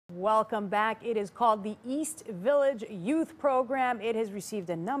Welcome back. It is called the East Village Youth Program. It has received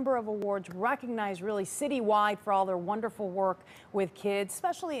a number of awards, recognized really citywide for all their wonderful work with kids,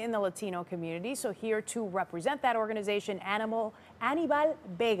 especially in the Latino community. So here to represent that organization, Anibal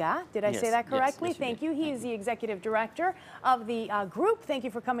Vega. Did I say that correctly? Yes, Thank you. He is the executive director of the group. Thank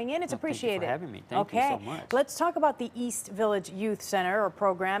you for coming in. It's appreciated. Thank you for having me. Thank you so much. Let's talk about the East Village Youth Center or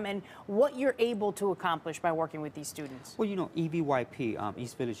program and what you're able to accomplish by working with these students. Well, you know, EVYP,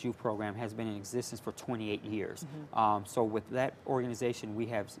 East Village Youth Program, has been in existence for 28 years. So with that organization, we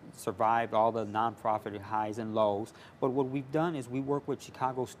have survived all the nonprofit highs and lows. But what we've done is we work with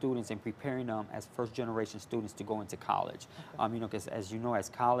Chicago students and preparing them as first-generation students to go into college. You know, because as you know, as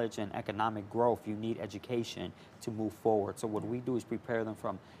college and economic growth, you need education to move forward. So what we do is prepare them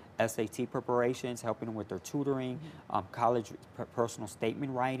from SAT preparations, helping them with their tutoring, college personal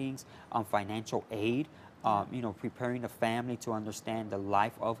statement writings, financial aid, you know, preparing the family to understand the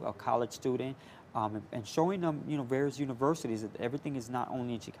life of a college student, and showing them, you know, various universities, that everything is not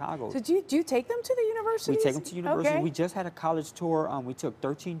only in Chicago. So do you take them to the universities? We take them to universities. Okay. We just had a college tour. We took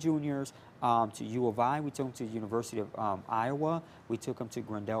 13 juniors to U of I. We took them to the University of Iowa. We took them to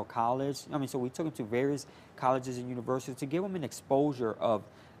Grandel College. I mean, so we took them to various colleges and universities to give them an exposure of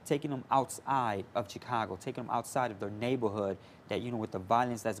taking them outside of Chicago, taking them outside of their neighborhood, that, you know, with the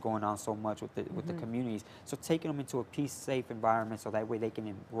violence that's going on so much with the communities. So taking them into a peace, safe environment so that way they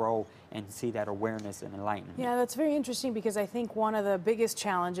can grow and see that awareness and enlightenment. Yeah, that's very interesting, because I think one of the biggest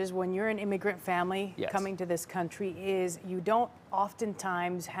challenges when you're an immigrant family coming to this country is you don't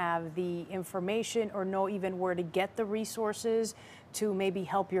oftentimes have the information or know even where to get the resources to maybe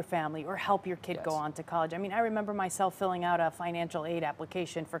help your family or help your kid go on to college. I mean, I remember myself filling out a financial aid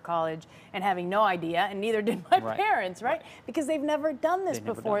application for college and having no idea, and neither did my parents, right? Because they've never done this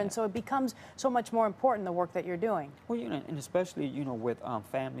before, and so it becomes so much more important, the work that you're doing. Well, you know, and especially, you know, with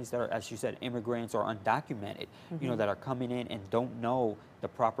families that are, as you said, immigrants or undocumented, you know, that are coming in and don't know the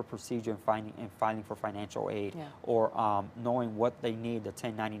proper procedure in filing for financial aid, or knowing what they need, the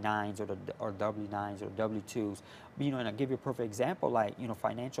 1099s or W-9s or W-2s. You know, and I'll give you a perfect example, like, you know,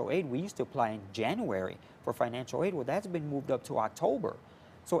 financial aid. We used to apply in January for financial aid. Well, that's been moved up to October.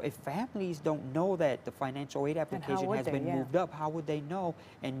 So if families don't know that the financial aid application has been moved up, how would they know?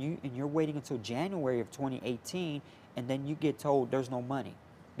 And you're waiting until January of 2018, and then you get told there's no money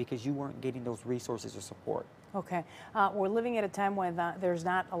because you weren't getting those resources or support. Okay. We're living at a time when there's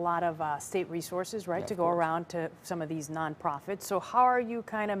not a lot of state resources, right, to go around to some of these nonprofits. So how are you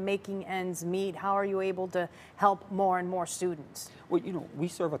kind of making ends meet? How are you able to help more and more students? Well, you know, we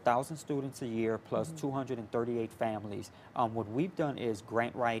serve 1,000 students a year plus 238 families. What we've done is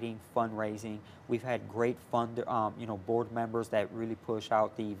grant writing, fundraising. We've had great you know, board members that really push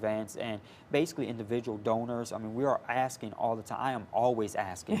out the events, and basically individual donors. I mean, we are asking all the time. I am always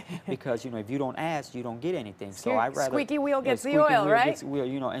asking because, you know, if you don't ask, you don't get anything. So I rather squeaky wheel gets the oil, right?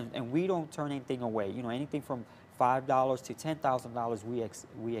 You know, and we don't turn anything away. You know, anything from $5 to $10,000,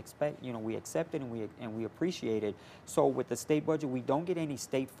 we expect, you know, we accept it and we appreciate it. So with the state budget, we don't get any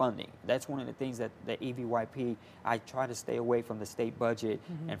state funding. That's one of the things that the EVYP, I try to stay away from the state budget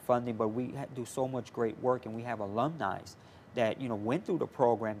and funding, but we do so much great work, and we have alumni that, you know, went through the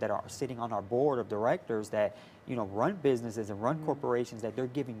program that are sitting on our board of directors that, you know, run businesses and run corporations, that they're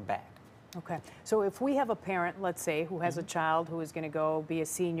giving back. Okay, so if we have a parent, let's say, who has a child who is going to go be a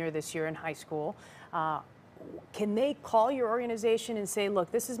senior this year in high school, can they call your organization and say, look,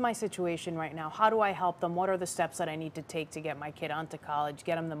 this is my situation right now. How do I help them? What are the steps that I need to take to get my kid onto college,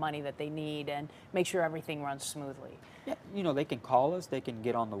 get them the money that they need, and make sure everything runs smoothly? Yeah, you know, they can call us, they can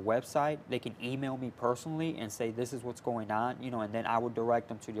get on the website, they can email me personally and say this is what's going on, you know, and then I would direct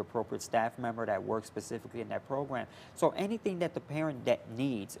them to the appropriate staff member that works specifically in that program. So anything that the parent that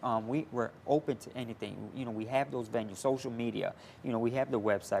needs, we're open to anything. You know, we have those venues, social media, you know, we have the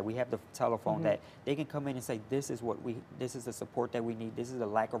website, we have the telephone that they can come in and say, this is the support that we need, this is the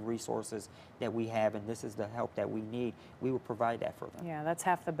lack of resources that we have, and this is the help that we need. We will provide that for them. Yeah, that's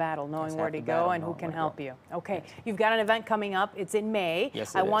half the battle, knowing where to go and who can help you. Okay, you've got an event coming up. It's in May.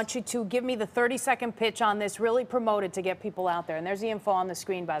 Yes, I want you to give me the 30-second pitch on this, really promote it to get people out there. And there's the info on the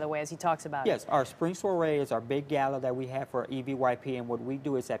screen, by the way, as he talks about it. Yes, our Spring Soiree is our big gala that we have for EVYP, and what we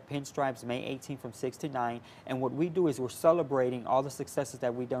do is at Pinstripes, May 18 from 6 to 9. And what we do is we're celebrating all the successes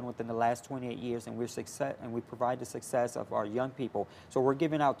that we've done within the last 28 years, and we're and we provide the success of our young people. So we're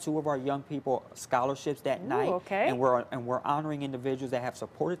giving out 2 of our young people scholarships that night, okay. and we're honoring individuals that have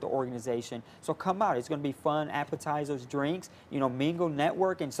supported the organization. So come out. It's going to be fun, appetizers, drinks, you know, mingle,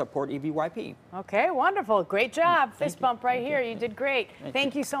 network, and support EVYP. Okay, wonderful. Great job. Fist bump right here. You did great.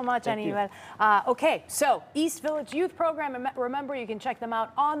 Thank you so much, Aníbal. Okay, so East Village Youth Program, remember you can check them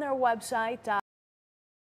out on their website.